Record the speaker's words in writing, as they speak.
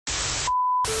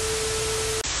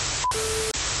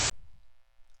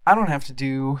I don't have to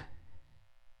do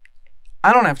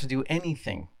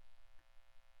anything.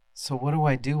 So what do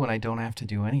I do when I don't have to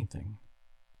do anything?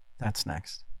 That's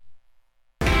next.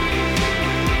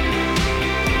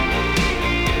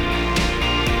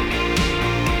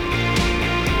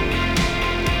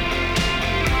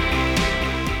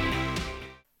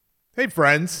 Hey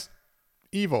friends,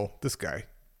 Evil, this guy,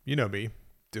 you know me,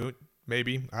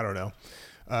 maybe, I don't know.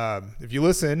 If you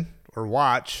listen or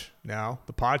watch now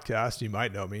the podcast, you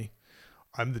might know me.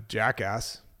 I'm the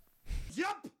jackass.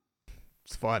 Yup.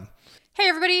 It's fun. Hey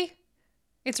everybody,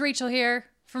 it's Rachel here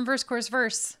from Verse Course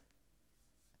Verse,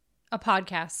 a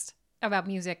podcast about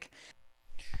music.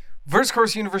 Verse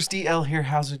Course Universe DL here.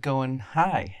 How's it going?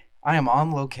 Hi. I am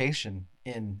on location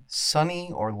in sunny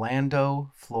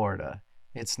Orlando, Florida.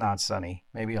 It's not sunny.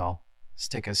 Maybe I'll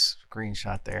stick a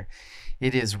screenshot there.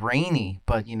 It is rainy,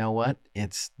 but you know what?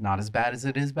 It's not as bad as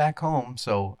it is back home,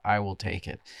 so I will take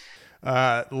it.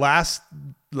 Last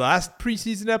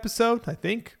preseason episode, I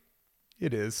think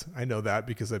it is. I know that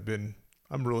because I'm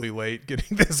really late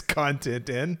getting this content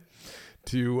in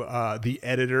to the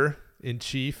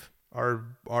editor-in-chief,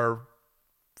 our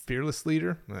fearless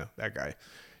leader, that guy,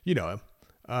 you know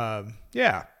him.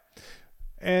 Yeah.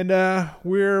 And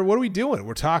what are we doing?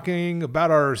 We're talking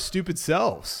about our stupid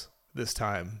selves this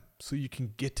time, so you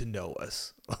can get to know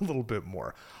us a little bit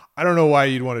more. I don't know why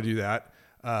you'd want to do that,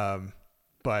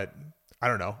 but I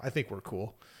don't know. I think we're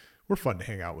cool. We're fun to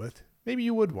hang out with. Maybe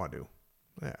you would want to.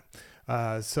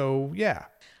 Yeah. So yeah.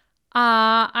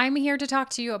 I'm here to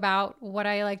talk to you about what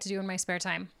I like to do in my spare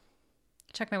time.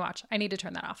 Check my watch. I need to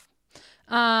turn that off.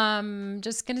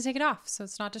 Just gonna take it off so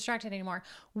it's not distracted anymore.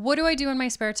 What do I do in my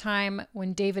spare time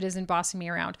when David isn't bossing me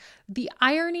around? The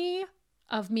irony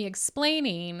of me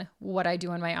explaining what I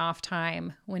do in my off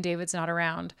time when David's not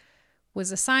around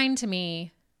was assigned to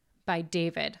me by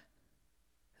David,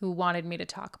 who wanted me to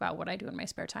talk about what I do in my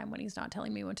spare time when he's not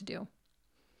telling me what to do.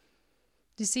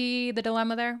 Do you see the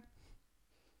dilemma there?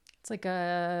 It's like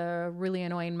a really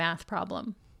annoying math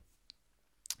problem.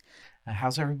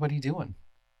 How's everybody doing?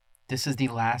 This is the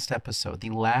last episode,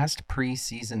 the last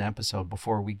preseason episode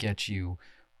before we get you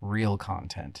real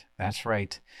content. That's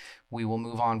right. We will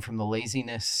move on from the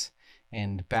laziness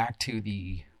and back to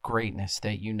the greatness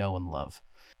that you know and love.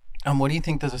 What do you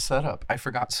think there's a setup? I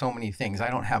forgot so many things. I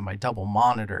don't have my double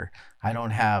monitor. I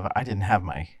didn't have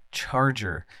my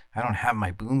charger. I don't have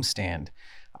my boom stand.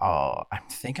 I'm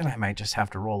thinking I might just have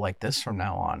to roll like this from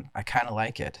now on. I kind of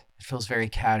like it. It feels very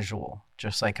casual,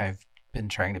 just like I've been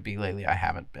trying to be lately. I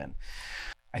haven't been.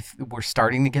 We're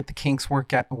starting to get the kinks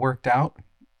worked out.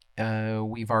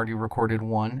 We've already recorded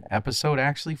one episode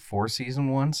actually for season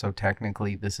 1, so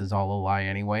technically this is all a lie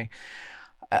anyway.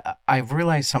 I've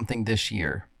realized something this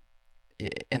year,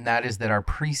 and that is that our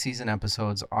preseason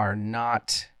episodes are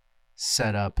not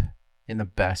set up in the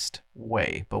best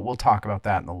way, but we'll talk about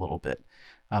that in a little bit.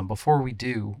 Before we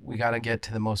do, we got to get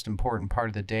to the most important part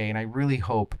of the day, and I really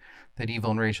hope that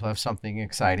Evil and Rachel have something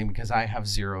exciting because I have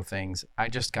zero things. I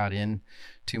just got in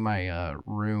to my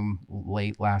room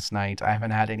late last night. I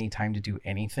haven't had any time to do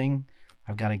anything.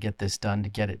 I've got to get this done to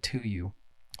get it to you.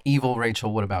 Evil,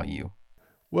 Rachel, what about you?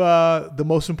 Well, the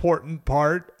most important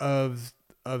part of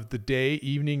the day,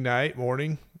 evening, night,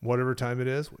 morning, whatever time it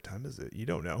is. What time is it? You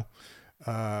don't know.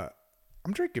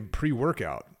 I'm drinking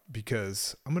pre-workout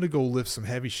because I'm going to go lift some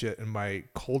heavy shit in my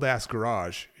cold-ass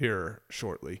garage here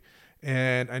shortly.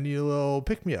 And I need a little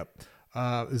pick-me-up.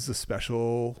 This is a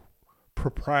special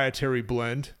proprietary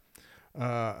blend,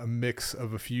 a mix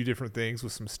of a few different things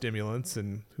with some stimulants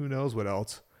and who knows what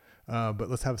else. But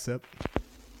let's have a sip.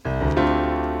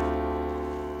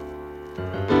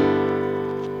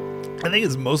 I think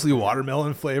it's mostly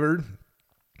watermelon flavored.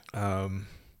 Oh,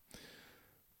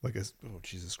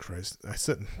 Jesus Christ.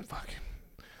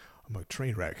 I'm a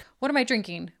train wreck. What am I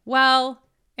drinking? Well,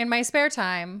 in my spare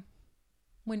time,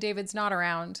 when David's not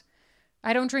around,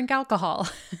 I don't drink alcohol.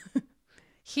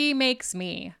 He makes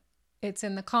me. It's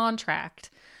in the contract.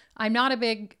 I'm not a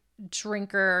big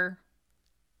drinker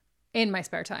in my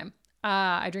spare time.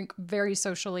 I drink very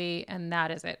socially, and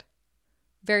that is it.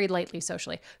 Very lightly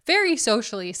socially. Very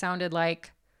socially sounded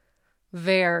like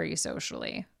very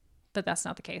socially, but that's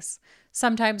not the case.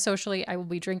 Sometimes socially, I will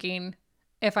be drinking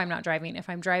if I'm not driving. If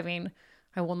I'm driving,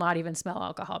 I will not even smell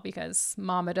alcohol because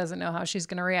mama doesn't know how she's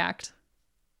going to react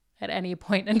at any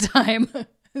point in time.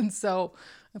 And so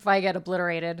if I get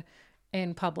obliterated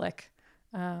in public,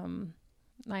 I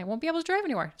won't be able to drive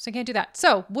anymore. So I can't do that.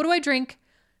 So what do I drink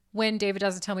when David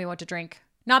doesn't tell me what to drink?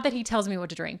 Not that he tells me what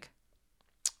to drink.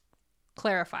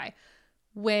 Clarify.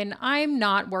 When I'm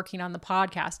not working on the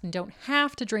podcast and don't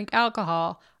have to drink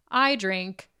alcohol, I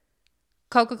drink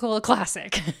Coca-Cola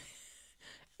Classic.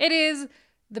 It is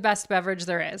the best beverage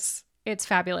there is. It's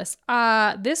fabulous.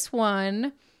 This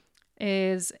one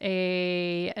is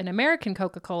an American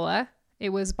Coca-Cola. It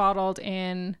was bottled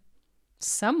in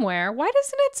somewhere. Why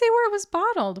doesn't it say where it was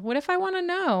bottled? What if I want to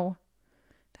know?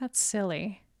 That's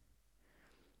silly.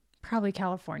 Probably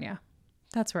California.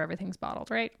 That's where everything's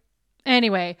bottled, right?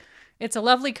 Anyway, it's a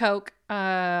lovely Coke.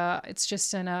 It's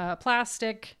just in a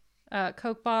plastic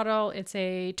Coke bottle. It's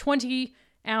a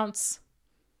 20-ounce,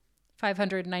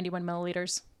 591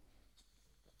 milliliters,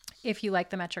 if you like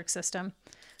the metric system.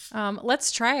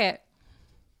 Let's try it.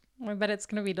 I bet it's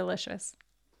going to be delicious.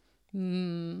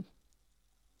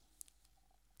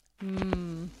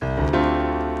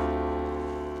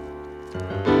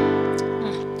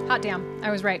 Hot damn. I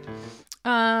was right.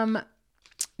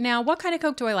 Now, what kind of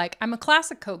Coke do I like? I'm a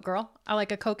classic Coke girl. I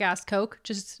like a Coke-ass Coke,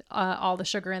 just all the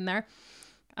sugar in there.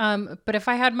 But if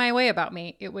I had my way about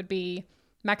me, it would be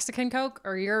Mexican Coke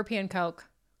or European Coke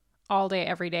all day,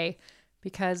 every day,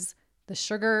 because the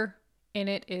sugar in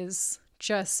it is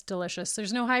just delicious.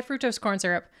 There's no high fructose corn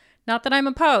syrup. Not that I'm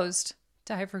opposed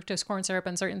to high fructose corn syrup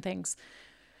on certain things,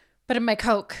 but in my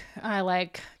Coke, I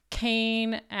like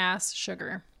cane-ass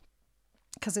sugar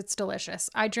because it's delicious.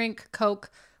 I drink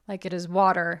Coke like it is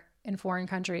water in foreign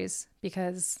countries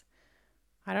because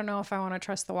I don't know if I want to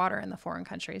trust the water in the foreign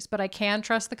countries, but I can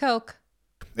trust the Coke.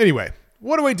 Anyway,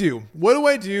 what do I do? What do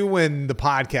I do when the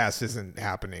podcast isn't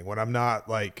happening? When I'm not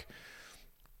like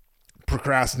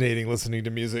procrastinating listening to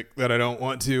music that I don't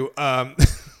want to?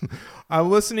 I'm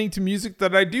listening to music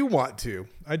that I do want to.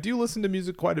 I do listen to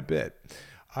music quite a bit.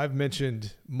 I've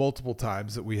mentioned multiple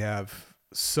times that we have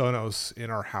Sonos in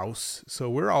our house. So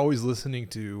we're always listening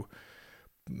to,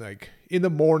 like, in the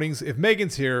mornings. If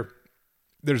Megan's here,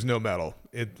 there's no metal,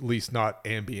 at least not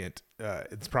ambient.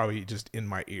 It's probably just in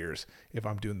my ears if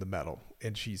I'm doing the metal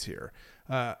and she's here.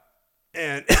 But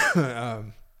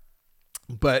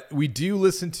we do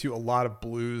listen to a lot of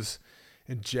blues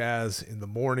and jazz in the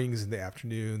mornings and the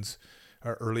afternoons,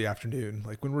 or early afternoon.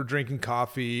 Like when we're drinking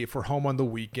coffee, if we're home on the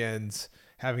weekends,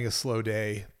 having a slow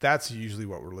day, that's usually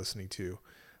what we're listening to.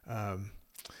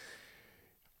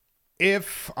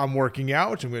 If I'm working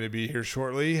out, which I'm going to be here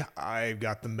shortly, I've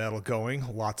got the metal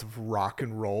going, lots of rock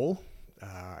and roll.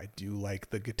 I do like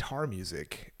the guitar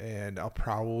music, and I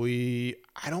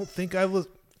don't think I was,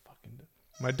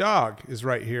 my dog is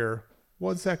right here.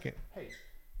 1 second. Hey,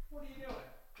 what are you doing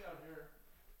down here?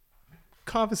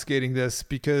 Confiscating this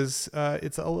because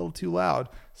it's a little too loud.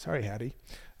 Sorry, Hattie.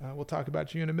 We'll talk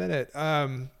about you in a minute.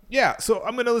 Yeah, so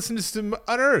I'm going to listen to some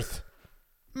Unearth.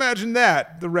 Imagine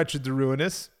that. The Wretched, the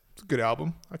Ruinous. It's a good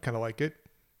album. I kind of like it.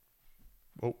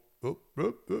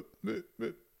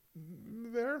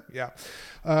 There. Yeah.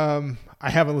 I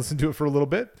haven't listened to it for a little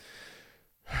bit.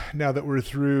 Now that we're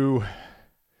through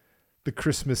the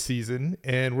Christmas season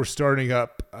and we're starting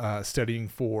up studying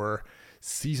for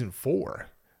season 4,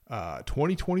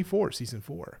 2024, season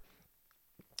 4.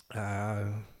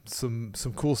 Some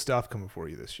cool stuff coming for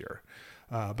you this year.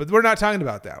 But we're not talking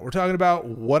about that. We're talking about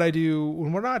what I do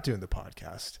when we're not doing the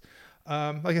podcast.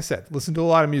 Like I said, listen to a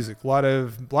lot of music, a lot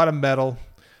of metal.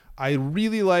 I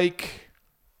really like,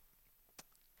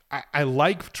 I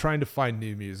like trying to find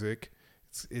new music.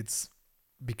 It's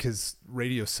because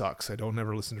radio sucks. I don't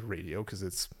ever listen to radio because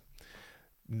it's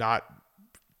not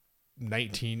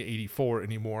 1984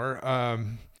 anymore.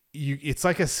 It's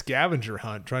like a scavenger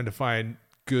hunt trying to find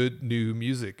good new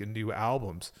music and new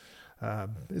albums.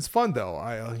 It's fun though.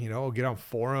 I'll get on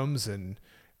forums and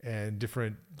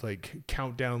different like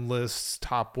countdown lists,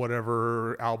 top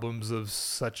whatever albums of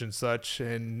such and such,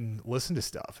 and listen to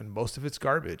stuff. And most of it's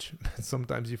garbage.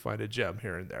 Sometimes you find a gem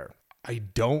here and there. I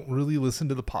don't really listen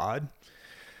to the pod.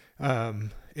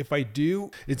 If I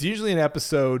do, it's usually an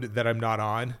episode that I'm not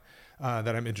on,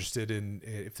 that I'm interested in.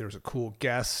 If there's a cool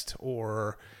guest,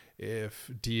 or if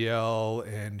DL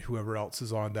and whoever else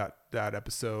is on that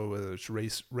episode, whether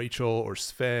it's Rachel or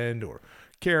Sven or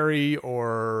Carrie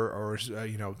or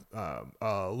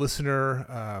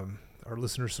listener, or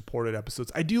listener supported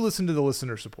episodes. I do listen to the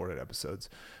listener supported episodes.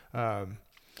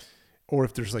 Or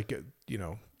if there's like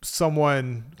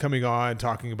someone coming on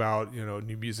talking about,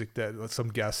 new music, that some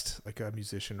guest, like a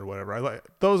musician or whatever. I like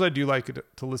those. I do like it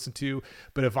to listen to,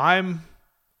 but if I'm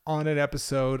on an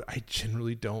episode, I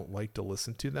generally don't like to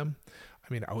listen to them.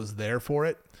 I mean, I was there for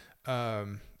it.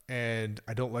 And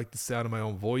I don't like the sound of my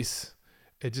own voice.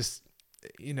 It just,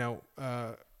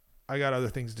 I got other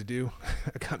things to do.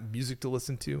 I got music to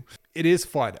listen to. It is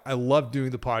fun. I love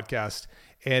doing the podcast,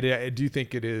 and I do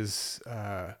think it is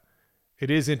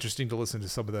interesting to listen to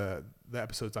some of the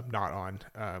episodes I'm not on.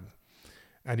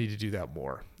 I need to do that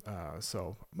more.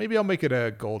 So maybe I'll make it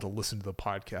a goal to listen to the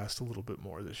podcast a little bit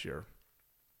more this year.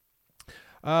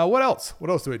 What else? What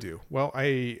else do I do? Well,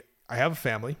 I have a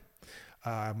family.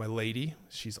 My lady,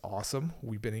 she's awesome.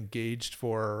 We've been engaged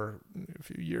for a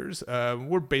few years.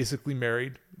 We're basically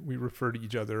married. We refer to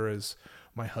each other as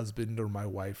my husband or my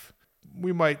wife.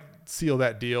 We might seal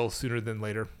that deal sooner than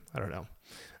later. I don't know.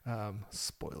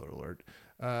 Spoiler alert.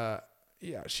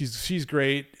 Yeah, she's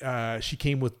great. She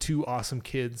came with 2 awesome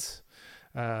kids.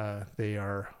 They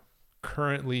are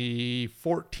currently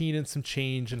 14 and some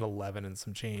change and 11 and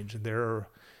some change, and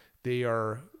they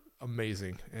are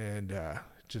amazing. And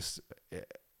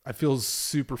I feel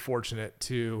super fortunate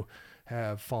to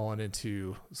have fallen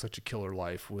into such a killer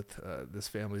life with this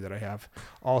family that I have.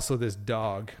 Also, this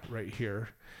dog right here.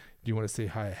 Do you want to say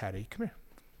hi, Hattie? Come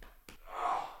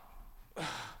here.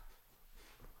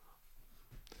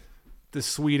 The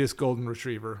sweetest golden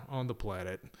retriever on the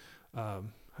planet.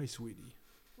 Hi, sweetie.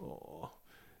 Oh,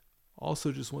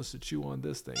 also just wants to chew on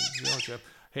this thing.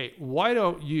 Hey, why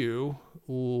don't you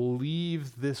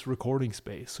leave this recording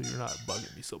space so you're not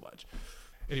bugging me so much?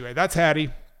 Anyway, that's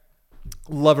Hattie.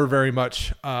 Love her very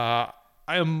much. I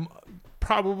am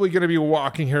probably going to be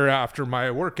walking her after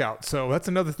my workout. So that's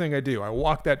another thing I do. I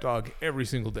walk that dog every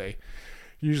single day,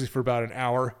 usually for about an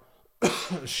hour.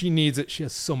 She needs it. She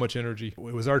has so much energy.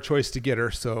 It was our choice to get her,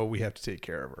 so we have to take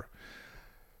care of her.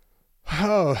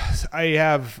 Oh, I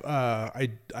have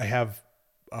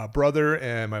a brother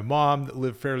and my mom that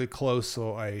live fairly close,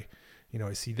 so I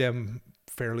see them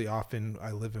fairly often.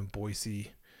 I live in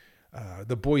Boise,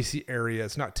 the Boise area.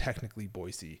 It's not technically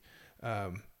Boise,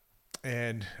 and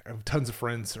I have tons of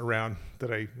friends around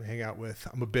that I hang out with.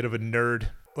 I'm a bit of a nerd,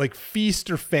 like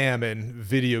feast or famine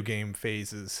video game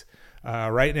phases.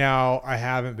 Right now, I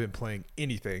haven't been playing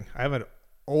anything. I have an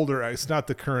older, it's not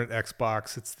the current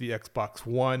Xbox, it's the Xbox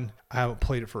One. I haven't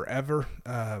played it forever,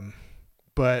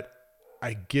 but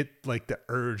I get like the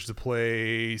urge to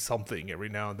play something every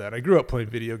now and then. I grew up playing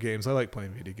video games. I like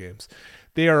playing video games.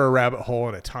 They are a rabbit hole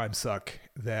and a time suck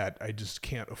that I just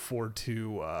can't afford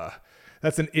to,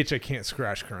 that's an itch I can't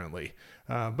scratch currently.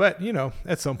 But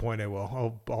at some point I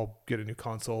will. I'll get a new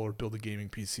console or build a gaming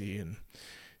PC and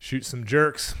shoot some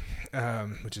jerks,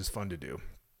 which is fun to do.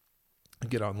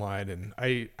 Get online, and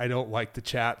I don't like the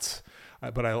chats,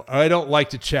 but I don't like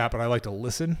to chat, but I like to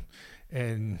listen,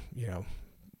 and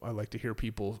I like to hear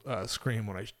people scream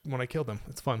when I kill them.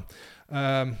 It's fun.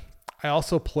 I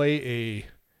also play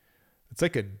it's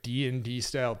like a D&D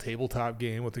style tabletop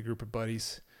game with a group of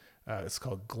buddies. It's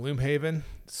called Gloomhaven.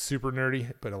 It's super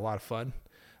nerdy, but a lot of fun.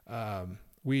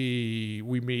 We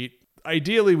meet.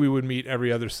 Ideally, we would meet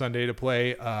every other Sunday to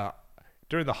play.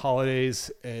 During the holidays,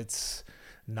 it's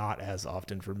not as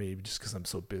often for me just because I'm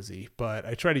so busy. But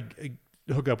I try to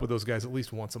hook up with those guys at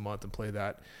least once a month and play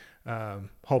that.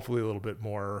 Hopefully a little bit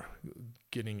more,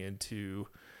 getting into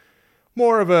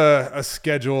more of a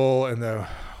schedule and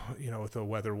with the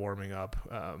weather warming up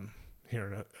here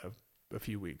in a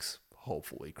few weeks.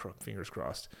 Hopefully, fingers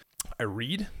crossed. I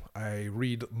read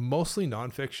mostly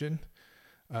nonfiction.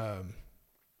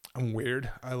 I'm weird.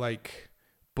 I like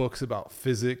books about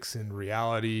physics and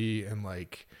reality and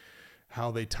like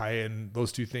how they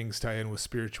those two things tie in with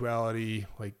spirituality.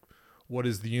 Like, what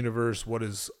is the universe? What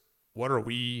are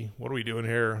we doing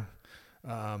here?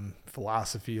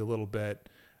 Philosophy a little bit.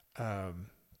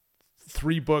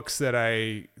 3 books that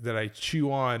I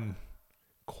chew on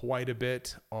quite a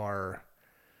bit are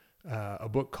a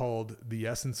book called The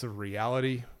Essence of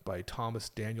Reality by Thomas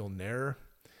Daniel Nair.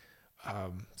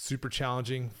 Super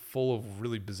challenging, full of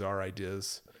really bizarre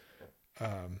ideas.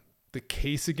 The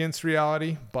Case Against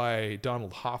Reality by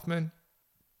Donald Hoffman.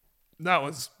 That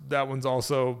one's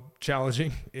also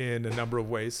challenging in a number of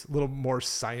ways, a little more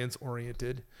science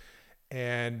oriented.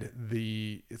 And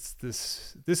this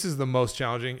is the most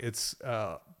challenging. It's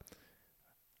I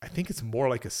think it's more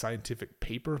like a scientific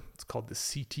paper. It's called the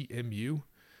CTMU,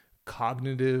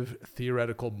 Cognitive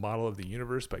Theoretical Model of the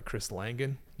Universe by Chris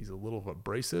Langan. He's a little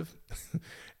abrasive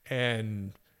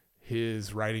and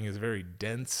his writing is very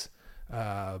dense,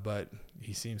 but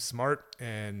he seems smart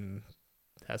and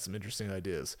has some interesting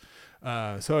ideas.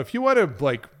 So if you want to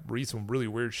like read some really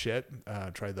weird shit,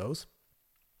 try those.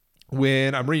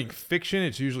 When I'm reading fiction,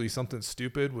 it's usually something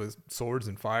stupid with swords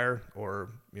and fire, or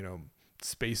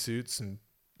spacesuits and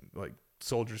like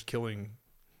soldiers killing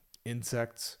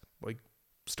insects, like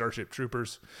Starship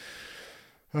Troopers,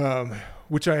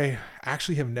 which I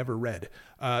actually have never read.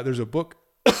 There's a book,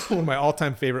 one of my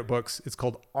all-time favorite books. It's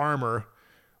called Armor,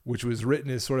 which was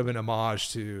written as sort of an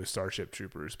homage to Starship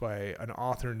Troopers by an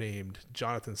author named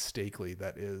Jonathan Stakely.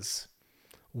 That is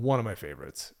one of my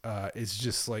favorites. It's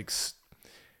just like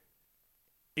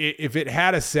if it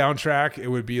had a soundtrack, it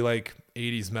would be like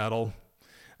 80s metal.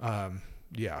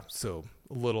 Yeah, so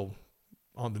a little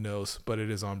on the nose, but it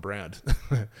is on brand.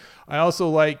 I also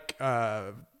like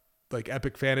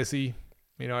epic fantasy.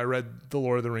 You know, I read the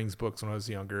Lord of the Rings books when I was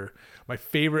younger. My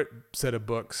favorite set of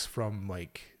books from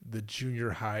like the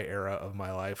junior high era of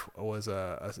my life was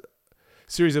a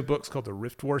series of books called the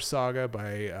Rift War Saga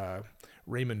by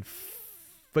Raymond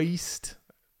Feist,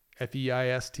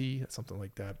 Feist, something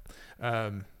like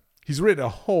that. He's written a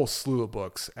whole slew of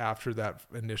books after that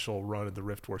initial run of the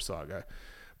Rift War Saga.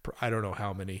 I don't know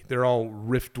how many. They're all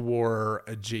Rift War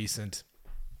adjacent.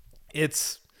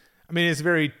 It's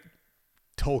very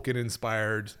Tolkien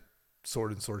inspired,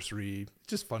 sword and sorcery,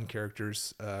 just fun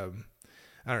characters. I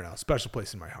don't know, special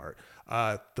place in my heart.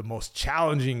 The most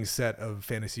challenging set of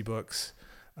fantasy books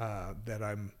that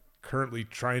I'm currently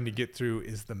trying to get through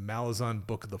is the Malazan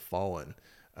Book of the Fallen.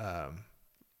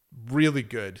 Really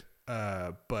good,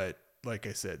 but like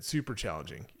I said, super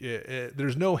challenging.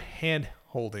 There's no hand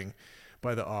holding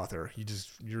by the author.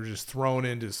 You're just thrown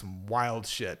into some wild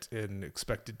shit and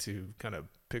expected to kind of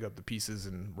pick up the pieces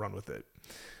and run with it.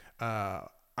 I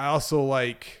also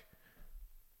like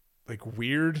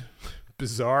weird,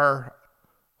 bizarre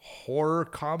horror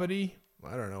comedy.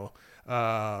 I don't know.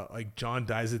 Like John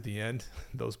Dies at the End.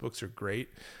 Those books are great.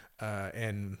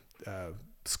 And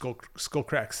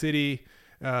Skullcrack City.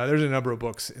 There's a number of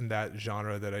books in that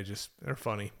genre that they're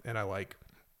funny and I like.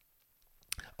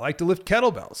 I like to lift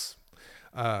kettlebells.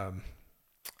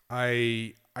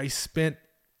 I spent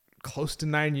close to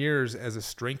 9 years as a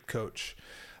strength coach.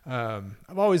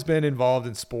 I've always been involved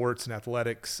in sports and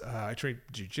athletics. I trained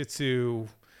jiu-jitsu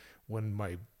when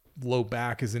my low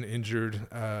back isn't injured,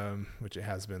 which it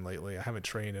has been lately. I haven't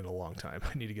trained in a long time.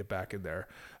 I need to get back in there.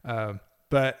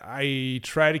 But I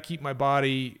try to keep my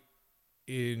body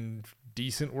in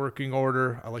decent working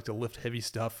order. I like to lift heavy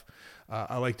stuff.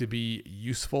 I like to be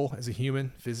useful as a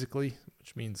human physically,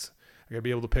 which means I gotta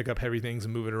be able to pick up heavy things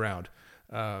and move it around.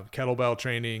 Kettlebell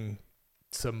training,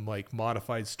 some like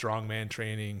modified strongman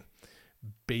training,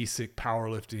 basic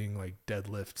powerlifting like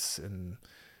deadlifts and,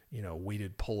 you know,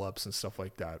 weighted pull-ups and stuff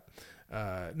like that.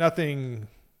 Nothing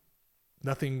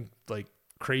like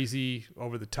crazy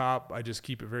over the top. I just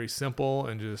keep it very simple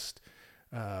and just,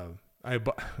 my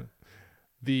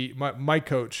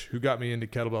coach who got me into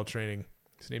kettlebell training,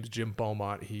 his name's Jim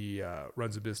Beaumont. He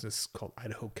runs a business called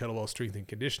Idaho Kettlebell Strength and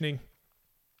Conditioning.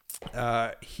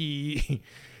 He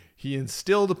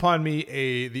instilled upon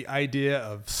me the idea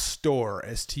of STOR,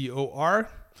 STOR,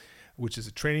 which is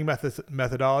a training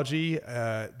methodology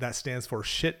that stands for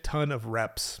shit ton of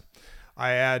reps.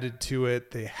 I added to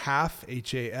it the HAF,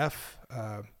 HAF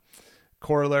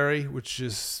corollary, which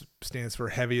just stands for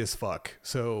heavy as fuck.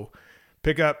 So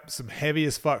pick up some heavy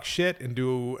as fuck shit and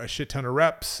do a shit ton of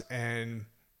reps. And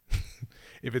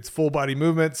if it's full body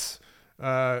movements,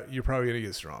 you're probably going to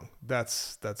get strong.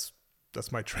 That's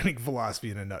my training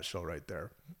philosophy in a nutshell right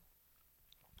there.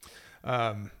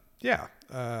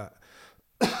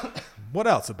 What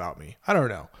else about me? I don't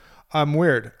know. I'm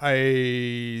weird.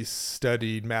 I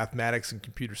studied mathematics and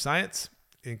computer science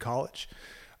in college.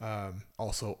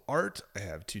 Also art. I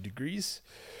have 2 degrees.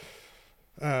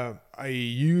 I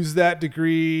use that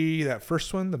degree, that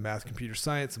first one, the math computer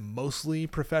science, mostly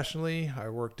professionally. I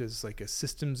worked as like a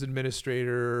systems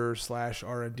administrator /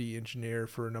 R&D engineer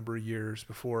for a number of years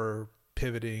before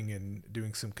pivoting and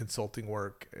doing some consulting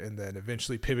work, and then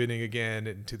eventually pivoting again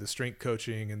into the strength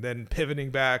coaching, and then pivoting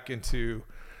back into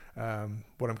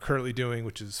what I'm currently doing,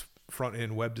 which is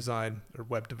front-end web design or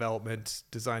web development,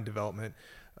 design development,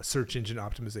 search engine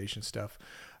optimization stuff.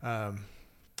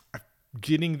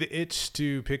 Getting the itch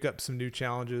to pick up some new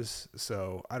challenges.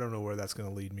 So I don't know where that's going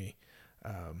to lead me.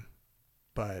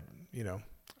 But you know,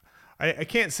 I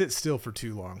can't sit still for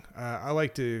too long. I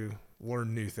like to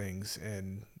learn new things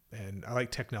and I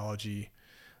like technology,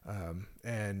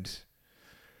 and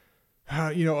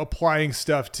applying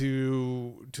stuff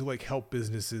to like help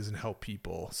businesses and help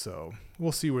people. So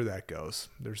we'll see where that goes.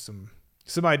 There's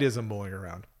some ideas I'm mulling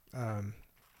around.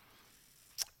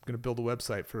 I'm going to build a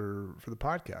website for the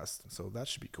podcast. So that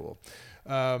should be cool.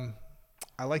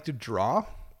 I like to draw.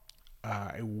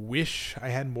 I wish I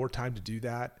had more time to do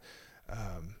that.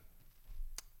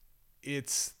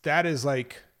 That is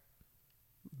like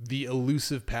the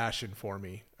elusive passion for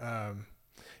me.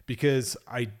 Because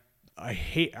I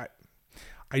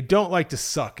don't like to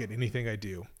suck at anything I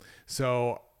do.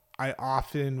 So I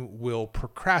often will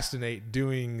procrastinate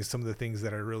doing some of the things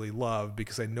that I really love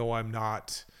because I know I'm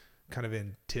not kind of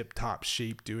in tip-top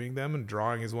shape doing them, and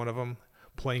drawing is one of them.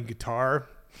 Playing guitar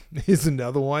is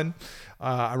another one.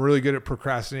 I'm really good at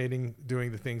procrastinating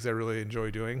doing the things I really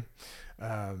enjoy doing.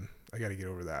 I got to get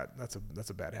over that. That's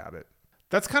a bad habit.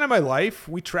 That's kind of my life.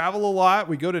 We travel a lot.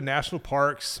 We go to national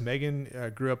parks.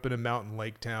 Megan grew up in a mountain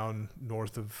lake town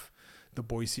north of the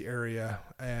Boise area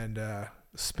and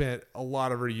spent a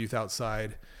lot of her youth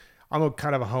outside. I'm a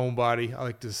kind of a homebody. I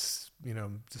like to, just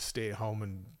stay at home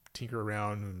and tinker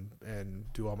around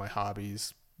and do all my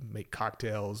hobbies, make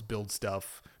cocktails, build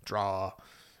stuff, draw,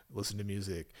 listen to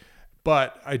music.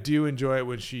 But I do enjoy it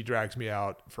when she drags me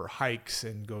out for hikes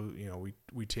and go,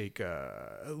 we take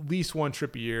at least one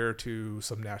trip a year to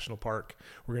some national park.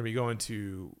 We're going to be going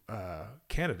to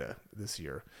Canada this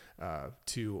year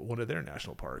to one of their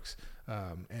national parks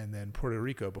and then Puerto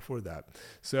Rico before that.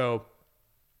 So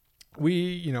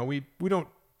we don't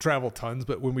travel tons,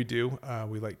 but when we do,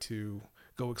 we like to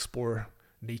go explore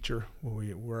nature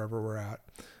wherever we're at.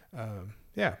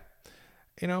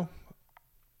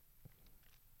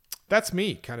 That's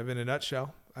me kind of in a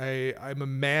nutshell. I'm a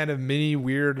man of many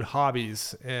weird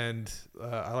hobbies, and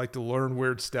I like to learn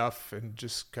weird stuff and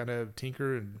just kind of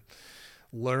tinker and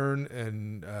learn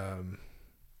and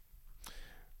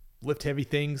lift heavy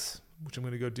things, which I'm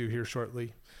going to go do here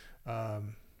shortly.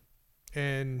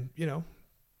 And I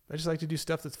just like to do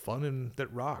stuff that's fun and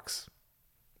that rocks.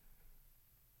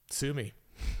 Sue me.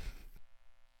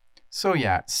 So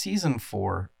yeah, season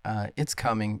 4, it's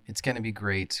coming. It's going to be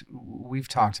great. We've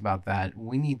talked about that.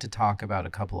 We need to talk about a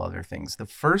couple other things. The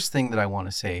first thing that I want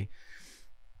to say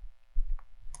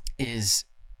is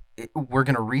we're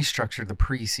going to restructure the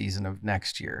preseason of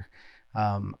next year.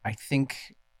 I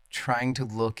think trying to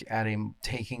look at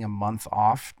taking a month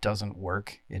off doesn't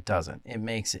work. It doesn't. It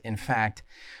makes it. In fact,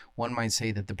 one might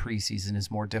say that the preseason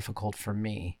is more difficult for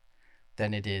me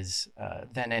than it is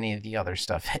than any of the other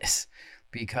stuff is.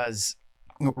 Because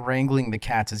wrangling the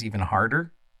cats is even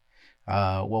harder.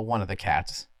 One of the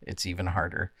cats, it's even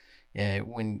harder.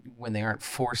 When they aren't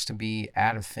forced to be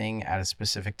at a thing at a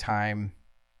specific time,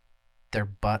 they're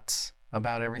butts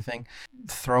about everything.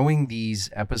 Throwing these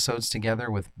episodes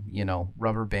together with,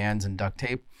 rubber bands and duct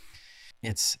tape,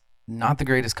 it's not the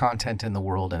greatest content in the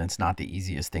world, and it's not the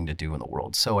easiest thing to do in the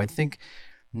world. So I think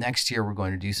next year we're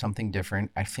going to do something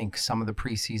different. I think some of the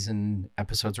preseason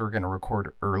episodes we're going to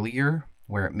record earlier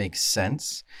where it makes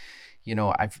sense.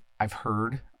 I've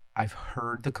heard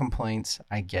the complaints.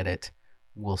 I get it.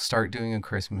 We'll start doing a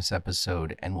Christmas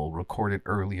episode and we'll record it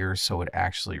earlier so it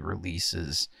actually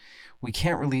releases. We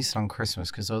can't release it on Christmas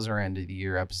because those are end of the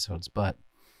year episodes, but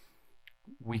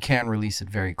we can release it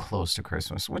very close to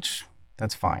Christmas, which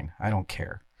that's fine. I don't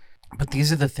care. But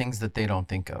these are the things that they don't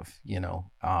think of, do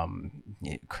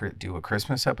a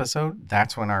Christmas episode.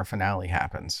 That's when our finale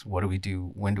happens. What do we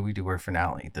do? When do we do our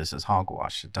finale? This is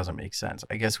hogwash. It doesn't make sense.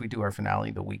 I guess we do our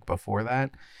finale the week before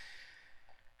that.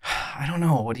 I don't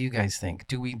know. What do you guys think?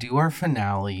 Do we do our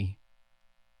finale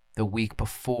the week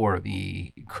before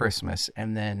the Christmas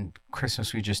and then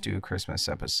Christmas we just do a Christmas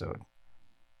episode?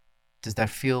 Does that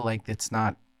feel like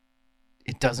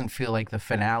it doesn't feel like the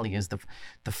finale is the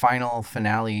final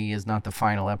finale is not the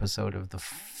final episode of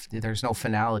there's no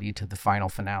finality to the final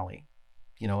finale.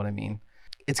 You know what I mean?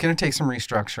 It's going to take some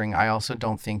restructuring. I also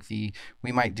don't think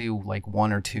we might do like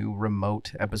 1 or 2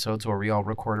 remote episodes where we all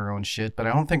record our own shit, but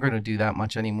I don't think we're going to do that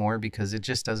much anymore because it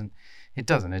just doesn't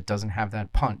have that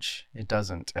punch. It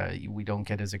doesn't, we don't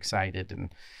get as excited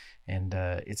and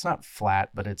it's not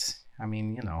flat, but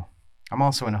I'm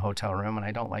also in a hotel room and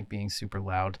I don't like being super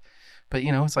loud. But,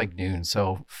 it's like noon,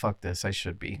 so fuck this. I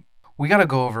should be. We got to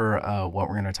go over what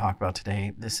we're going to talk about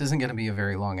today. This isn't going to be a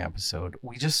very long episode.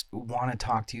 We just want to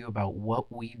talk to you about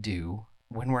what we do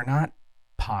when we're not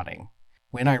potting,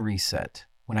 when I reset,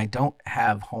 when I don't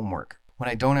have homework, when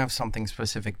I don't have something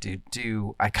specific to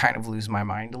do. I kind of lose my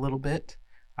mind a little bit.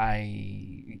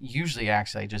 I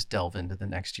just delve into the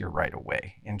next year right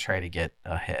away and try to get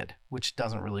ahead, which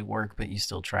doesn't really work, but you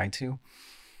still try to.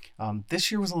 This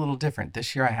year was a little different.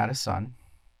 This year I had a son.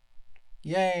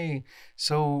 Yay!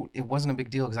 So it wasn't a big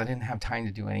deal because I didn't have time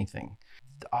to do anything.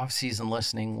 The off-season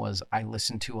listening was I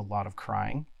listened to a lot of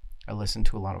crying. I listened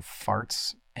to a lot of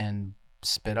farts and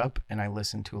spit up, and I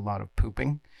listened to a lot of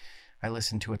pooping. I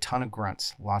listened to a ton of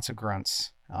grunts, lots of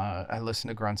grunts. I listened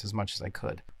to grunts as much as I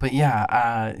could. But yeah,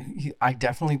 I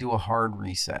definitely do a hard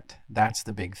reset. That's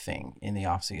the big thing in the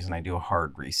off-season. I do a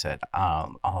hard reset.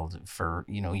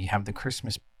 You have the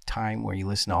Christmas time where you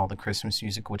listen to all the Christmas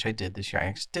music, which I did this year. I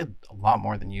actually did a lot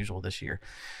more than usual this year.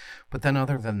 But then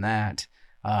other than that,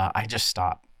 I just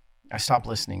stopped. I stopped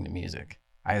listening to music.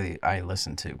 I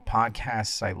listen to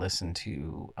podcasts. I listen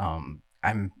to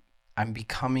I'm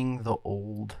becoming the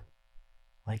old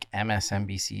like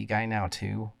MSNBC guy now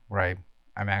too, where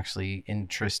I'm actually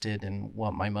interested in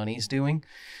what my money's doing.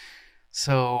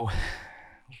 So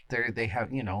They have,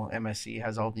 MSC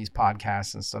has all these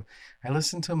podcasts and stuff. I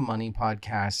listen to money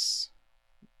podcasts.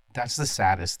 That's the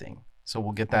saddest thing. So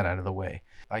we'll get that out of the way.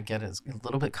 I get a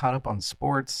little bit caught up on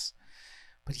sports.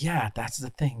 But yeah, that's the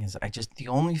thing is the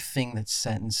only thing that's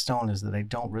set in stone is that I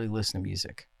don't really listen to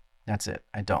music. That's it.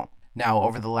 I don't. Now,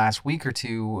 over the last week or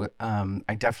two,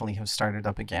 I definitely have started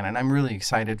up again, and I'm really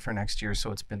excited for next year.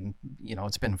 So it's been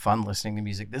fun listening to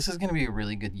music. This is going to be a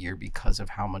really good year because of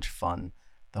how much fun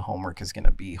the homework is going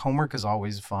to be. Homework is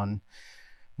always fun.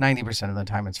 90% of the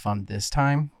time it's fun.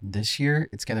 This year,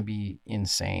 it's going to be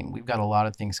insane. We've got a lot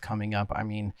of things coming up. I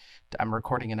mean, I'm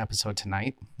recording an episode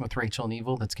tonight with Rachel and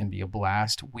Evil. That's going to be a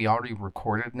blast. We already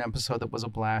recorded an episode that was a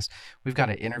blast. We've got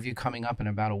an interview coming up in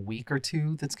about a week or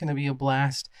two. That's going to be a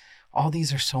blast. All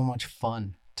these are so much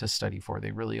fun to study for.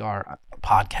 They really are.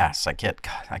 Podcasts.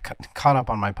 I caught up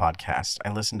on my podcast.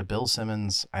 I listen to Bill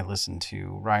Simmons. I listen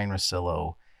to Ryan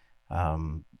Russillo.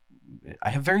 I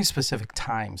have very specific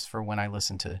times for when I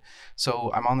listen to. So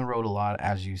I'm on the road a lot,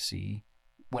 as you see.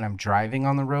 When I'm driving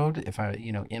on the road, if I,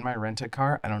 in my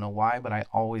rent-a-car, I don't know why, but I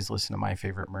always listen to My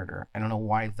Favorite Murder. I don't know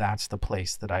why that's the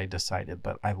place that I decided,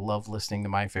 but I love listening to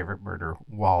My Favorite Murder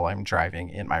while I'm driving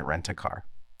in my rent-a-car.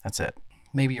 That's it.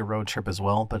 Maybe a road trip as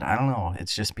well, but I don't know.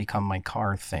 It's just become my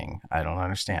car thing. I don't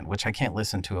understand, which I can't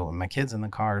listen to it when my kid's in the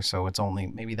car, so it's only,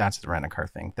 maybe that's the rent-a-car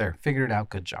thing. There, figured it out,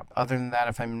 good job. Other than that,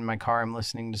 if I'm in my car, I'm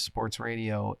listening to sports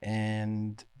radio,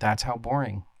 and that's how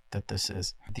boring that this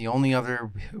is. The only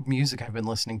other music I've been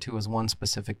listening to is one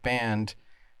specific band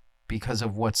because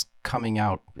of what's coming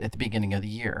out at the beginning of the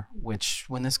year, which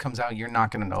when this comes out, you're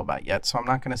not going to know about yet, so I'm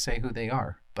not going to say who they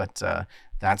are, but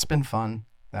that's been fun.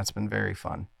 That's been very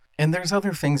fun. And there's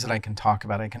other things that I can talk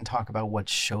about. I can talk about what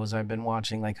shows I've been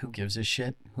watching, like who gives a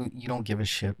shit? You don't give a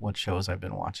shit what shows I've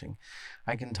been watching.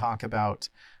 I can talk about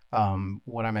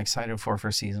what I'm excited for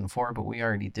season 4, but we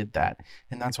already did that.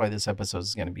 And that's why this episode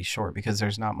is going to be short because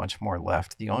there's not much more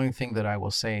left. The only thing that I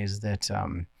will say is that,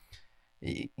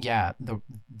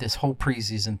 this whole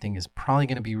preseason thing is probably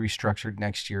going to be restructured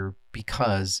next year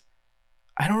because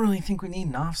I don't really think we need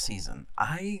an off season.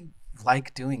 I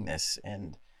like doing this,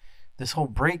 and this whole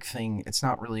break thing, it's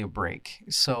not really a break.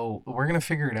 So we're going to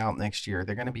figure it out next year.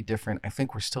 They're going to be different. I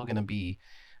think we're still going to be,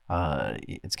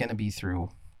 it's going to be through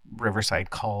Riverside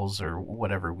calls or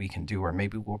whatever we can do, or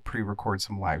maybe we'll pre-record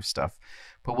some live stuff,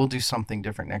 but we'll do something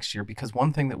different next year because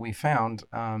one thing that we found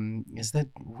is that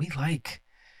we like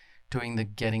doing the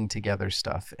getting together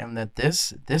stuff, and that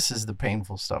this is the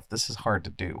painful stuff. This is hard to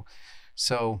do.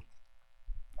 So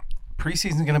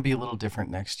preseason is going to be a little different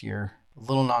next year. A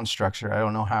little non-structured. I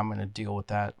don't know how I'm going to deal with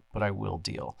that, but I will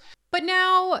deal. But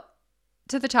now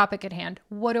to the topic at hand.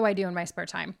 What do I do in my spare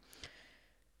time?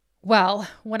 Well,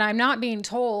 when I'm not being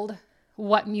told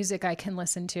what music I can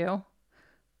listen to,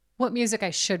 what music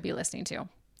I should be listening to.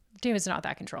 David's not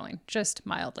that controlling, just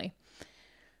mildly.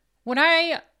 When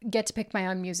I get to pick my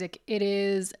own music, it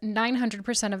is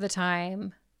 900% of the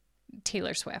time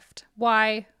Taylor Swift.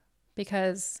 Why?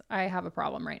 Because I have a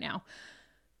problem right now.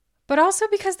 But also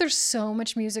because there's so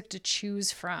much music to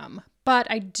choose from. But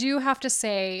I do have to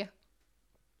say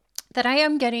that I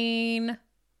am getting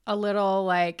a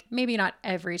little maybe not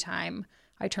every time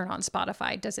I turn on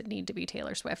Spotify does it need to be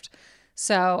Taylor Swift.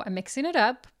 So I'm mixing it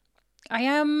up.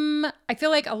 I feel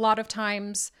like a lot of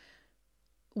times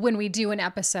when we do an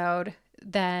episode,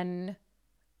 then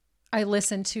I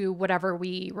listen to whatever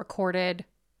we recorded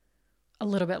a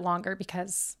little bit longer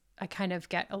because I kind of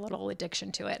get a little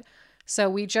addiction to it. So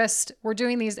we're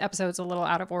doing these episodes a little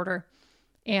out of order,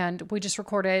 and we just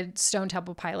recorded Stone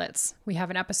Temple Pilots. We have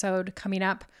an episode coming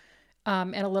up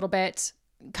in a little bit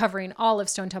covering all of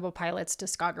Stone Temple Pilots'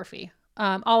 discography,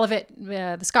 all of it,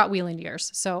 the Scott Weiland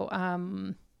years.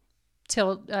 So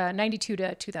till 92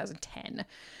 to 2010.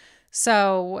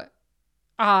 So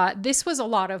this was a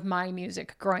lot of my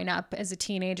music growing up as a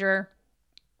teenager.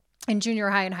 In junior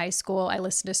high and high school, I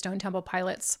listened to Stone Temple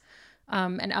Pilots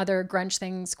and other grunge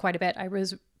things quite a bit. I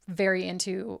was very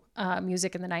into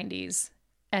music in the 90s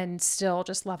and still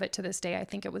just love it to this day. I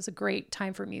think it was a great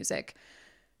time for music.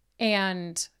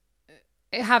 And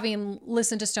having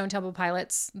listened to Stone Temple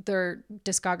Pilots, their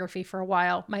discography for a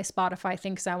while, my Spotify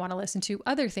thinks I want to listen to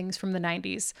other things from the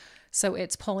 90s. So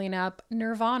it's pulling up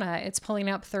Nirvana, it's pulling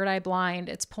up Third Eye Blind,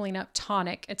 it's pulling up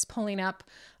Tonic, it's pulling up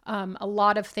a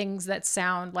lot of things that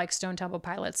sound like Stone Temple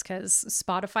Pilots because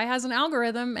Spotify has an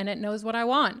algorithm and it knows what I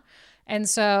want. And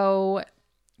so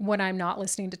when I'm not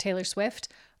listening to Taylor Swift,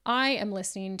 I am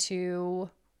listening to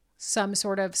some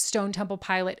sort of Stone Temple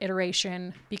Pilot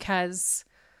iteration because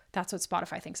that's what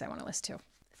Spotify thinks I want to listen to.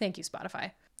 Thank you,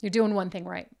 Spotify. You're doing one thing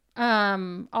right.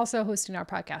 Also hosting our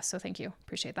podcast, so thank you.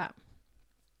 Appreciate that.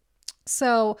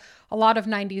 So a lot of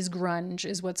 90s grunge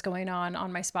is what's going on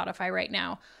my Spotify right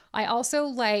now. I also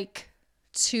like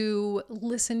to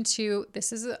listen to,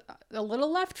 this is a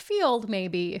little left field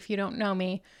maybe if you don't know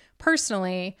me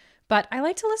personally, but I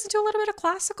like to listen to a little bit of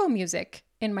classical music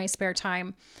in my spare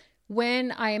time.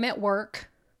 When I am at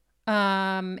work,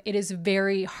 it is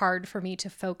very hard for me to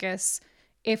focus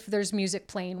if there's music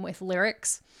playing with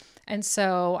lyrics. And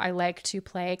so I like to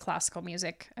play classical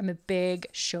music. I'm a big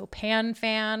Chopin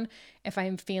fan. If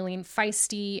I'm feeling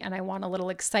feisty and I want a little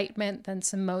excitement, then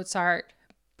some Mozart.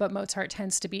 But Mozart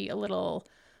tends to be a little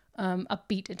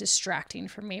upbeat and distracting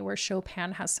for me, where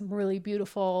Chopin has some really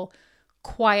beautiful,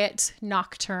 quiet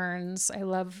nocturnes. I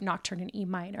love Nocturne in E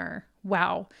minor.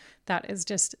 Wow, that is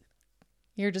just,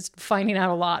 you're just finding out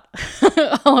a lot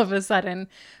all of a sudden.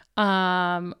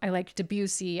 I like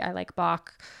Debussy. I like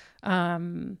Bach. I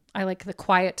like the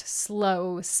quiet,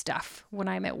 slow stuff when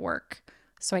I'm at work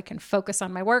so I can focus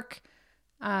on my work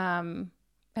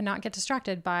and not get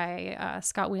distracted by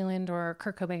Scott Weiland or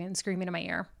Kurt Cobain screaming in my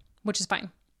ear, which is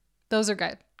fine. Those are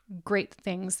good, great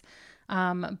things.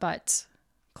 But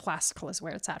classical is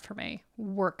where it's at for me.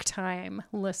 Work time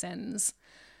listens.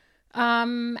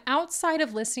 Outside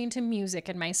of listening to music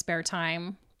in my spare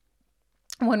time,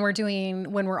 when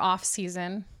we're off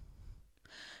season,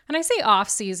 and I say off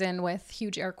season with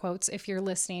huge air quotes if you're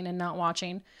listening and not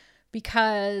watching,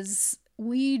 because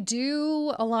we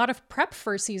do a lot of prep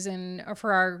for season, or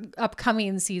for our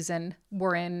upcoming season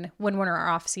we're in, when we're our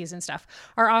off season stuff.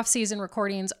 Our off season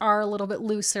recordings are a little bit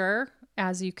looser,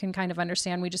 as you can kind of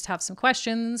understand. We just have some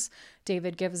questions.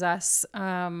 David gives us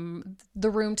the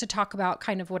room to talk about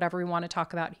kind of whatever we want to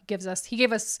talk about. He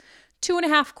gave us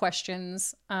 2.5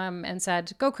 questions and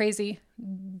said, go crazy,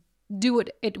 do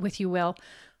it with you will.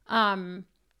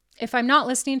 If I'm not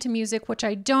listening to music, which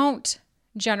I don't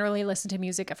generally listen to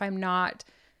music if I'm not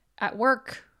at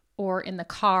work or in the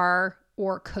car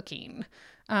or cooking,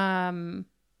 then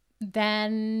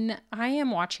I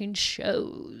am watching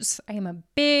shows. I am a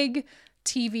big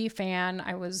TV fan.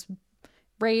 I was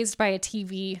raised by a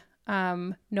TV.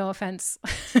 No offense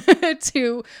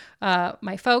to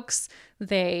my folks.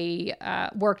 They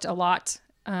worked a lot.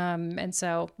 And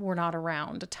so we're not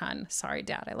around a ton. Sorry,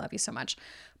 Dad. I love you so much.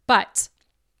 But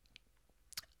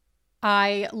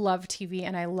I love TV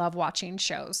and I love watching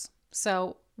shows.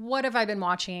 So what have I been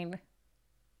watching?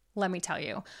 Let me tell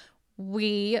you.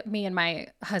 Me and my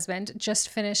husband just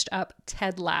finished up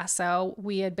Ted Lasso.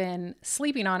 We had been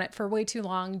sleeping on it for way too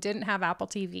long, didn't have Apple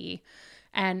TV,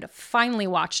 and finally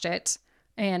watched it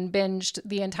and binged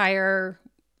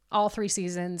all 3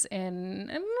 seasons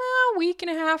in a week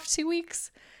and a half, 2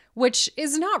 weeks, which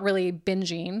is not really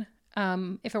binging.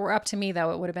 If it were up to me,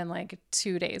 though, it would have been like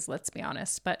 2 days, let's be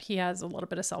honest. But he has a little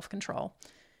bit of self-control,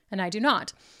 and I do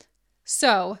not.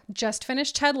 So just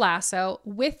finished Ted Lasso.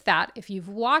 With that, if you've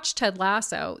watched Ted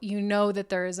Lasso, you know that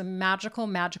there is a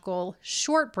magical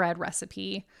shortbread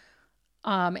recipe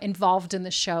involved in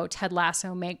the show. Ted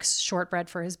Lasso makes shortbread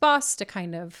for his boss to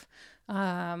kind of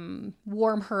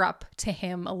warm her up to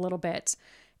him a little bit.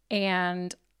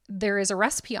 And there is a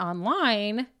recipe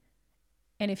online,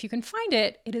 and if you can find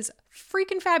it, it is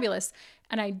freaking fabulous.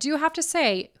 And I do have to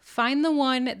say, find the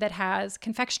one that has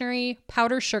confectionery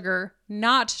powder sugar,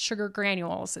 not sugar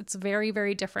granules. It's very,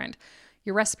 very different.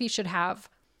 Your recipe should have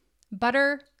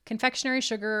butter, confectionery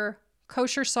sugar,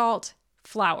 kosher salt,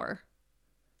 flour.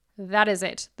 That is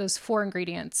it. Those 4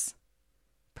 ingredients.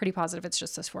 Pretty positive it's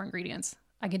just those 4 ingredients.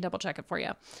 I can double check it for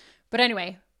you. But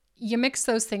anyway, you mix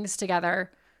those things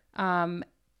together to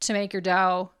make your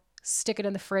dough, stick it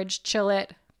in the fridge, chill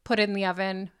it, put it in the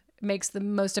oven. Makes the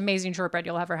most amazing shortbread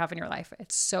you'll ever have in your life.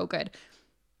 It's so good.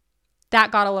 That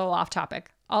got a little off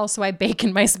topic. Also, I bake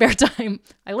in my spare time.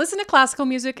 I listen to classical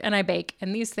music and I bake.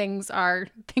 And these things are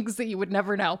things that you would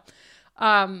never know.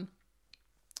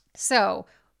 So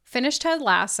finished Ted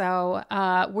Lasso.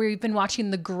 We've been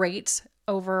watching The Great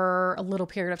over a little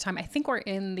period of time. I think we're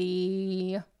in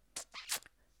the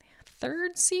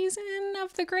 3rd season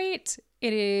of The Great.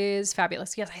 It is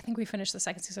fabulous. Yes, I think we finished the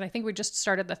 2nd season. I think we just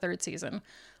started the 3rd season.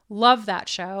 Love that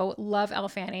show. Love Elle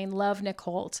Fanning. Love Nick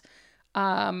Holt.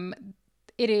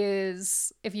 It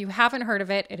is, if you haven't heard of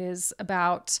it, it is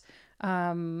about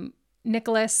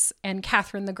Nicholas and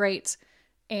Catherine the Great.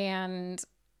 And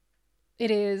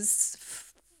it is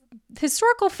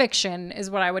historical fiction is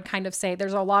what I would kind of say.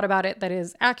 There's a lot about it that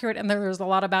is accurate, and there's a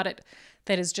lot about it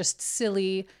that is just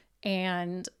silly,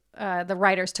 and the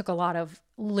writers took a lot of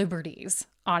liberties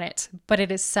on it, but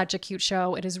it is such a cute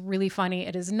show. It is really funny.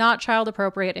 It is not child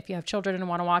appropriate if you have children and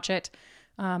want to watch it.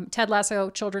 Ted Lasso,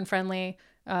 children friendly.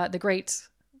 The Great,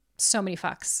 so many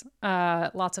fucks,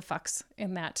 lots of fucks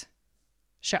in that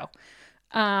show.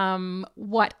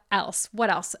 What else?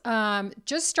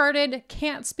 Just started,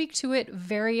 can't speak to it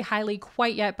very highly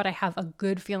quite yet, but I have a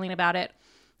good feeling about it.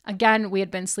 Again, we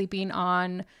had been sleeping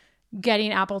on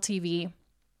getting Apple TV,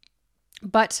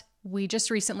 but we just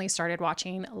recently started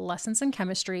watching Lessons in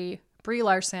Chemistry, Brie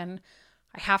Larson.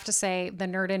 I have to say, the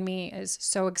nerd in me is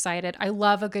so excited. I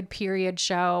love a good period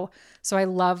show. So I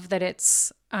love that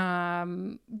it's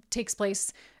takes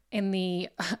place in the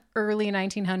early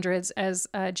 1900s, as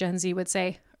Gen Z would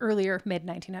say, earlier mid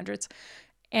 1900s.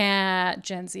 And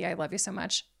Gen Z, I love you so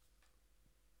much.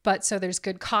 But so there's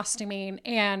good costuming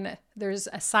and there's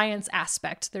a science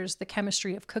aspect. There's the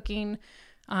chemistry of cooking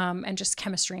and just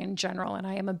chemistry in general. And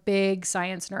I am a big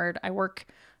science nerd. I work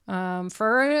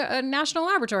for a national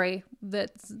laboratory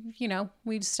that's,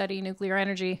 we study nuclear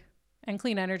energy and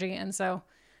clean energy. And so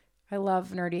I love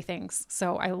nerdy things.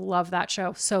 So I love that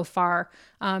show so far.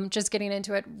 Just getting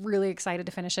into it, really excited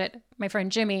to finish it. My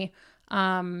friend Jimmy,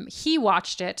 he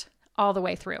watched it all the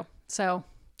way through. So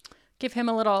give him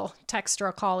a little text or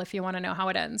a call if you want to know how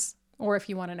it ends, or if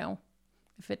you want to know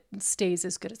if it stays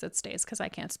as good as it stays, because I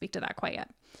can't speak to that quite yet.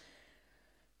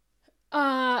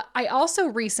 I also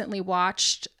recently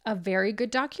watched a very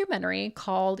good documentary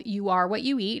called You Are What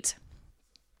You Eat.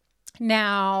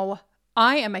 Now,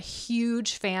 I am a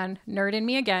huge fan, nerd in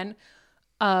me again,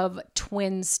 of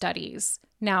twin studies.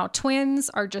 Now, twins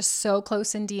are just so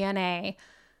close in DNA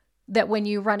that when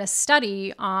you run a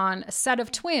study on a set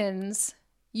of twins,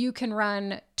 you can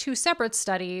run two separate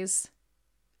studies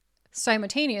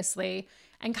simultaneously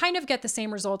and kind of get the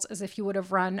same results as if you would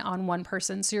have run on one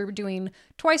person. So you're doing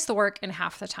twice the work in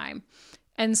half the time.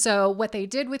 And so what they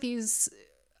did with these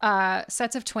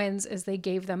sets of twins is they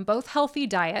gave them both healthy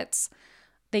diets.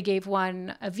 They gave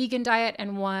one a vegan diet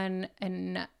and one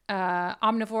an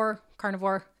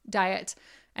carnivore diet.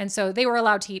 And so they were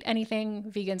allowed to eat anything.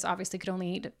 Vegans obviously could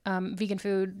only eat vegan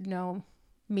food, no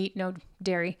meat, no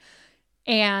dairy.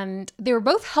 And they were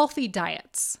both healthy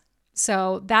diets.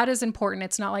 So that is important.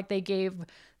 It's not like they gave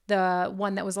the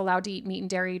one that was allowed to eat meat and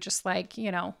dairy just like,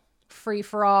 free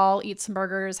for all, eat some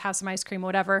burgers, have some ice cream,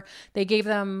 whatever. They gave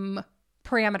them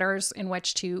parameters in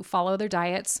which to follow their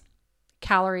diets,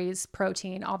 calories,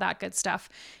 protein, all that good stuff.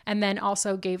 And then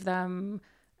also gave them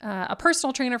a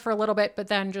personal trainer for a little bit, but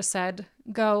then just said,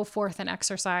 go forth and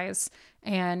exercise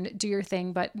and do your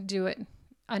thing, but do it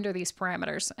under these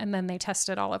parameters. And then they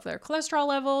tested all of their cholesterol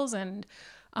levels and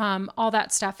all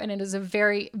that stuff. And it is a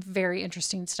very, very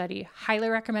interesting study. Highly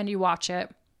recommend you watch it.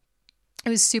 It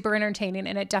was super entertaining,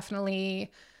 and it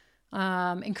definitely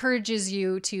encourages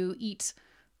you to eat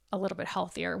a little bit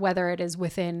healthier, whether it is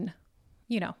within,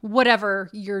 whatever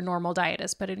your normal diet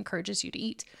is, but it encourages you to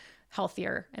eat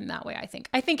healthier in that way, I think.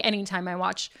 I think anytime I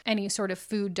watch any sort of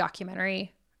food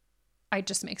documentary, it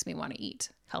just makes me want to eat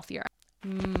healthier.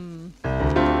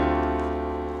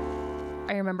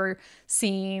 I remember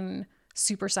seeing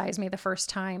Super Size Me the first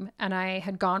time, and I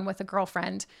had gone with a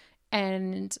girlfriend,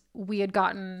 and we had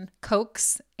gotten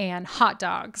Cokes and hot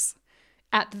dogs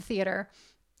at the theater,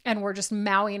 and we're just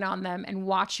mowing on them and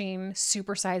watching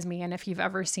Super Size Me. And if you've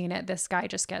ever seen it, this guy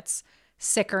just gets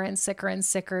sicker and sicker and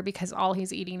sicker because all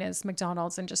he's eating is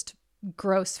McDonald's and just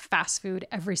gross fast food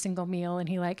every single meal. And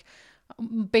he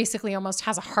basically almost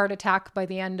has a heart attack by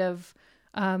the end of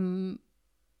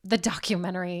the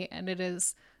documentary, and it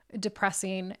is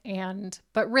depressing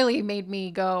but really made me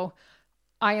go,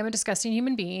 I am a disgusting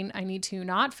human being. I need to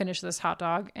not finish this hot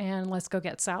dog, and let's go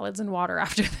get salads and water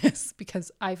after this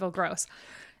because I feel gross.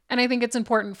 And I think it's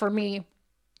important for me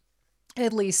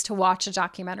at least to watch a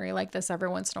documentary like this every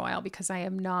once in a while, because I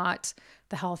am not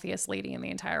the healthiest lady in the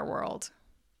entire world.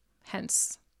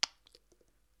 Hence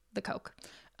the Coke.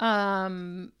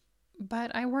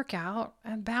 But I work out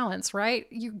and balance, right?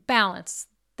 You balance.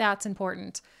 That's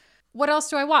important. What else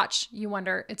do I watch? You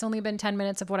wonder. It's only been 10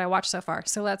 minutes of what I watched so far.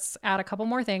 So let's add a couple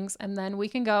more things and then we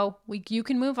can go. You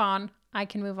can move on. I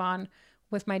can move on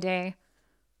with my day.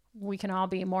 We can all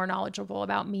be more knowledgeable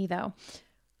about me though.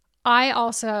 I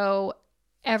also,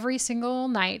 every single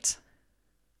night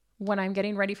when I'm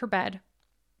getting ready for bed,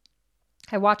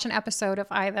 I watch an episode of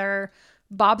either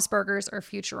Bob's Burgers or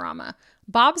Futurama.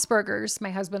 Bob's Burgers,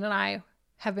 my husband and I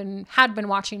had been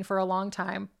watching for a long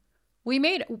time. We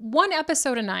made one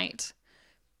episode a night,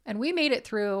 and we made it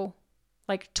through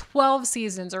like 12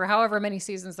 seasons or however many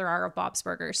seasons there are of Bob's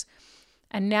Burgers.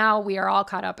 And now we are all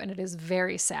caught up, and it is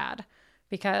very sad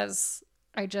because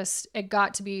it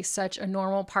got to be such a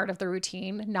normal part of the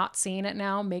routine. Not seeing it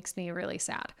now makes me really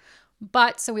sad.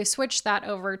 But so we switched that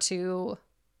over to,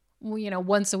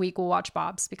 once a week we'll watch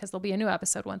Bob's because there'll be a new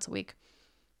episode once a week.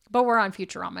 But we're on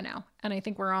Futurama now. And I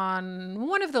think we're on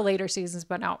one of the later seasons,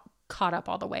 but not caught up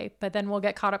all the way. But then we'll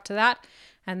get caught up to that.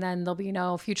 And then there'll be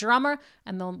no Futurama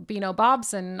and there'll be no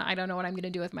Bobs. And I don't know what I'm going to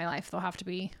do with my life.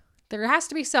 There has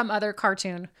to be some other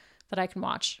cartoon that I can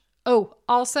watch. Oh,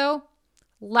 also,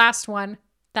 last one,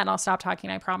 then I'll stop talking,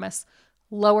 I promise.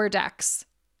 Lower Decks.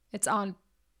 It's on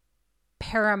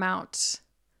Paramount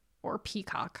or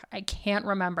Peacock. I can't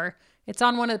remember. It's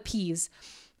on one of the P's.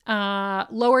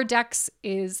 Lower Decks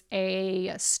is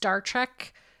a Star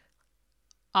Trek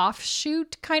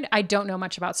offshoot kind of. I don't know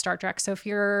much about Star Trek. So if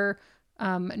you're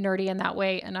nerdy in that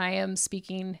way and I am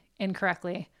speaking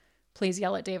incorrectly, please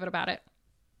yell at David about it.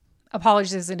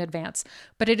 Apologies in advance.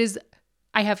 But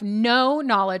I have no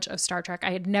knowledge of Star Trek.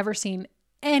 I had never seen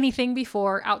anything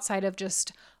before outside of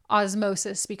just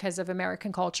osmosis because of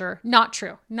American culture. Not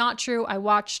true. I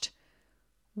watched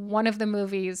one of the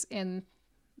movies in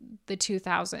the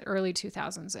early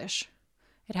 2000s-ish.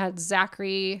 It had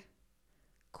Zachary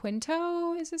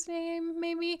Quinto is his name,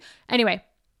 maybe. Anyway,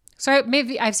 so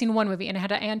maybe I've seen one movie and it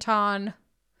had Anton,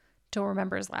 don't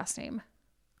remember his last name.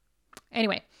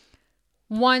 Anyway,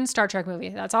 one Star Trek movie.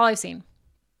 That's all I've seen.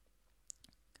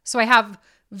 So I have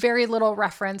very little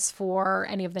reference for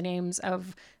any of the names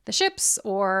of the ships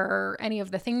or any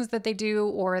of the things that they do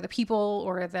or the people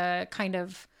or the kind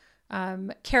of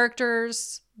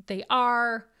characters they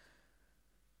are.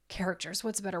 Characters,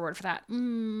 what's a better word for that?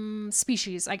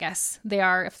 Species, I guess. They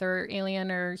are, if they're alien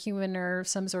or human or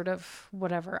some sort of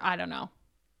whatever. I don't know.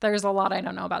 There's a lot I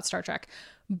don't know about Star Trek.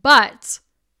 But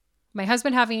my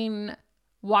husband having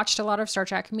watched a lot of Star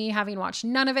Trek, me having watched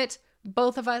none of it,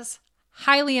 both of us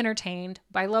highly entertained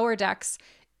by Lower Decks.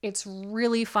 It's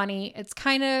really funny. It's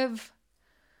kind of,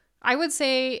 I would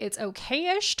say it's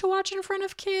okay-ish to watch in front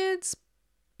of kids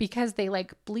because they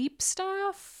like bleep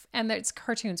stuff and it's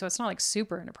cartoon. So it's not like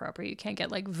super inappropriate. You can't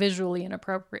get like visually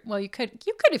inappropriate. Well, you could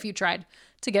if you tried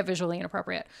to get visually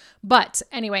inappropriate. But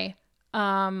anyway,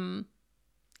 love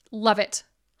it.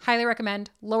 Highly recommend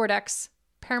Lower Decks,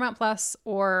 Paramount Plus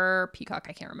or Peacock.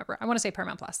 I can't remember. I want to say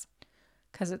Paramount Plus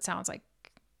because it sounds like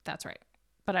that's right,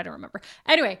 but I don't remember.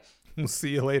 Anyway. We'll see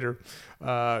you later.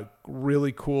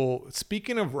 Really cool.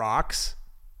 Speaking of rocks,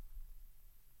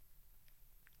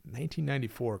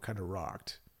 1994 kind of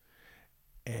rocked.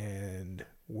 And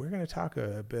we're going to talk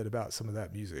a bit about some of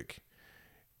that music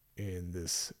in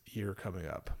this year coming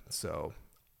up. So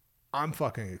I'm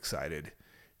fucking excited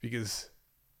because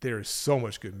there is so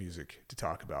much good music to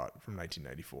talk about from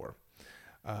 1994.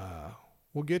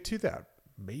 We'll get to that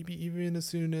maybe even as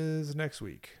soon as next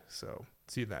week. So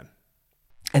see you then.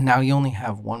 And now you only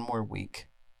have one more week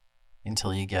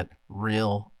until you get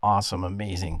real awesome,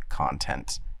 amazing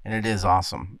content. And it is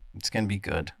awesome. It's going to be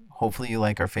good. Hopefully you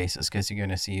like our faces because you're going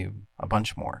to see a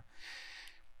bunch more.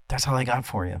 That's all I got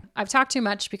for you. I've talked too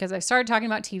much because I started talking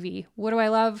about TV. What do I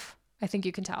love? I think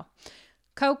you can tell.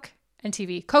 Coke and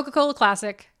TV. Coca-Cola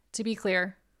Classic, to be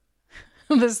clear.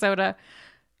 The soda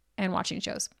and watching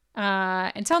shows.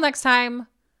 Until next time,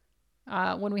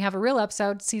 when we have a real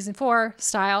episode, season 4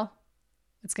 style,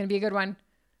 it's going to be a good one.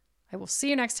 I will see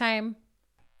you next time.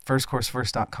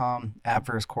 firstcoursefirst.com, at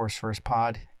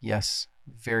firstcoursefirstpod. Yes,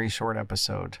 very short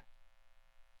episode.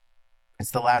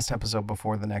 It's the last episode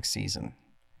before the next season.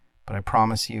 But I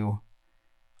promise you,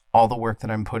 all the work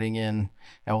that I'm putting in,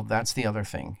 oh, that's the other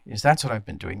thing, is that's what I've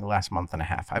been doing the last month and a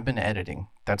half. I've been editing.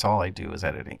 That's all I do is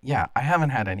editing. Yeah, I haven't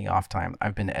had any off time.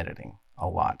 I've been editing a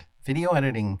lot. Video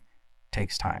editing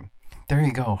takes time. There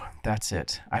you go. That's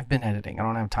it. I've been editing. I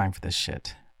don't have time for this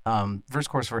shit.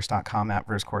 Firstcoursefirst.com, at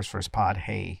firstcoursefirstpod.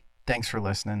 Hey, thanks for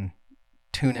listening.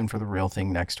 Tune in for the real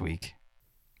thing next week.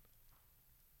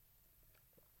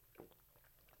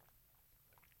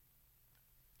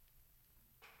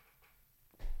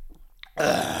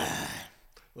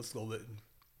 Let's go.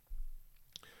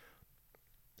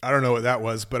 I don't know what that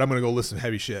was, but I'm going to go listen to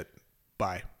heavy shit.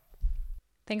 Bye.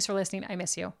 Thanks for listening. I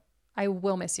miss you. I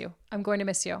will miss you. I'm going to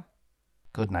miss you.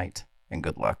 Good night and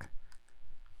good luck.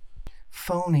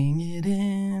 Phoning it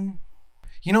in.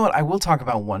 You know what? I will talk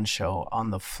about one show.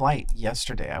 On the flight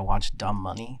yesterday, I watched Dumb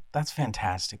Money. That's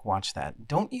fantastic. Watch that.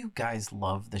 Don't you guys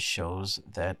love the shows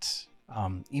that,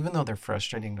 even though they're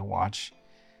frustrating to watch,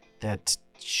 that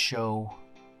show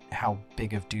how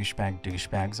big of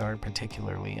douchebags are,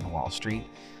 particularly in Wall Street?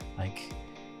 Like,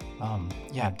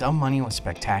 Dumb Money was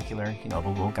spectacular. You know, the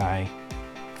little guy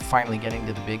finally getting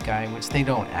to the big guy, which they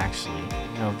don't actually.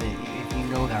 You know, if you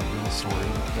know that real story,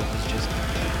 it was just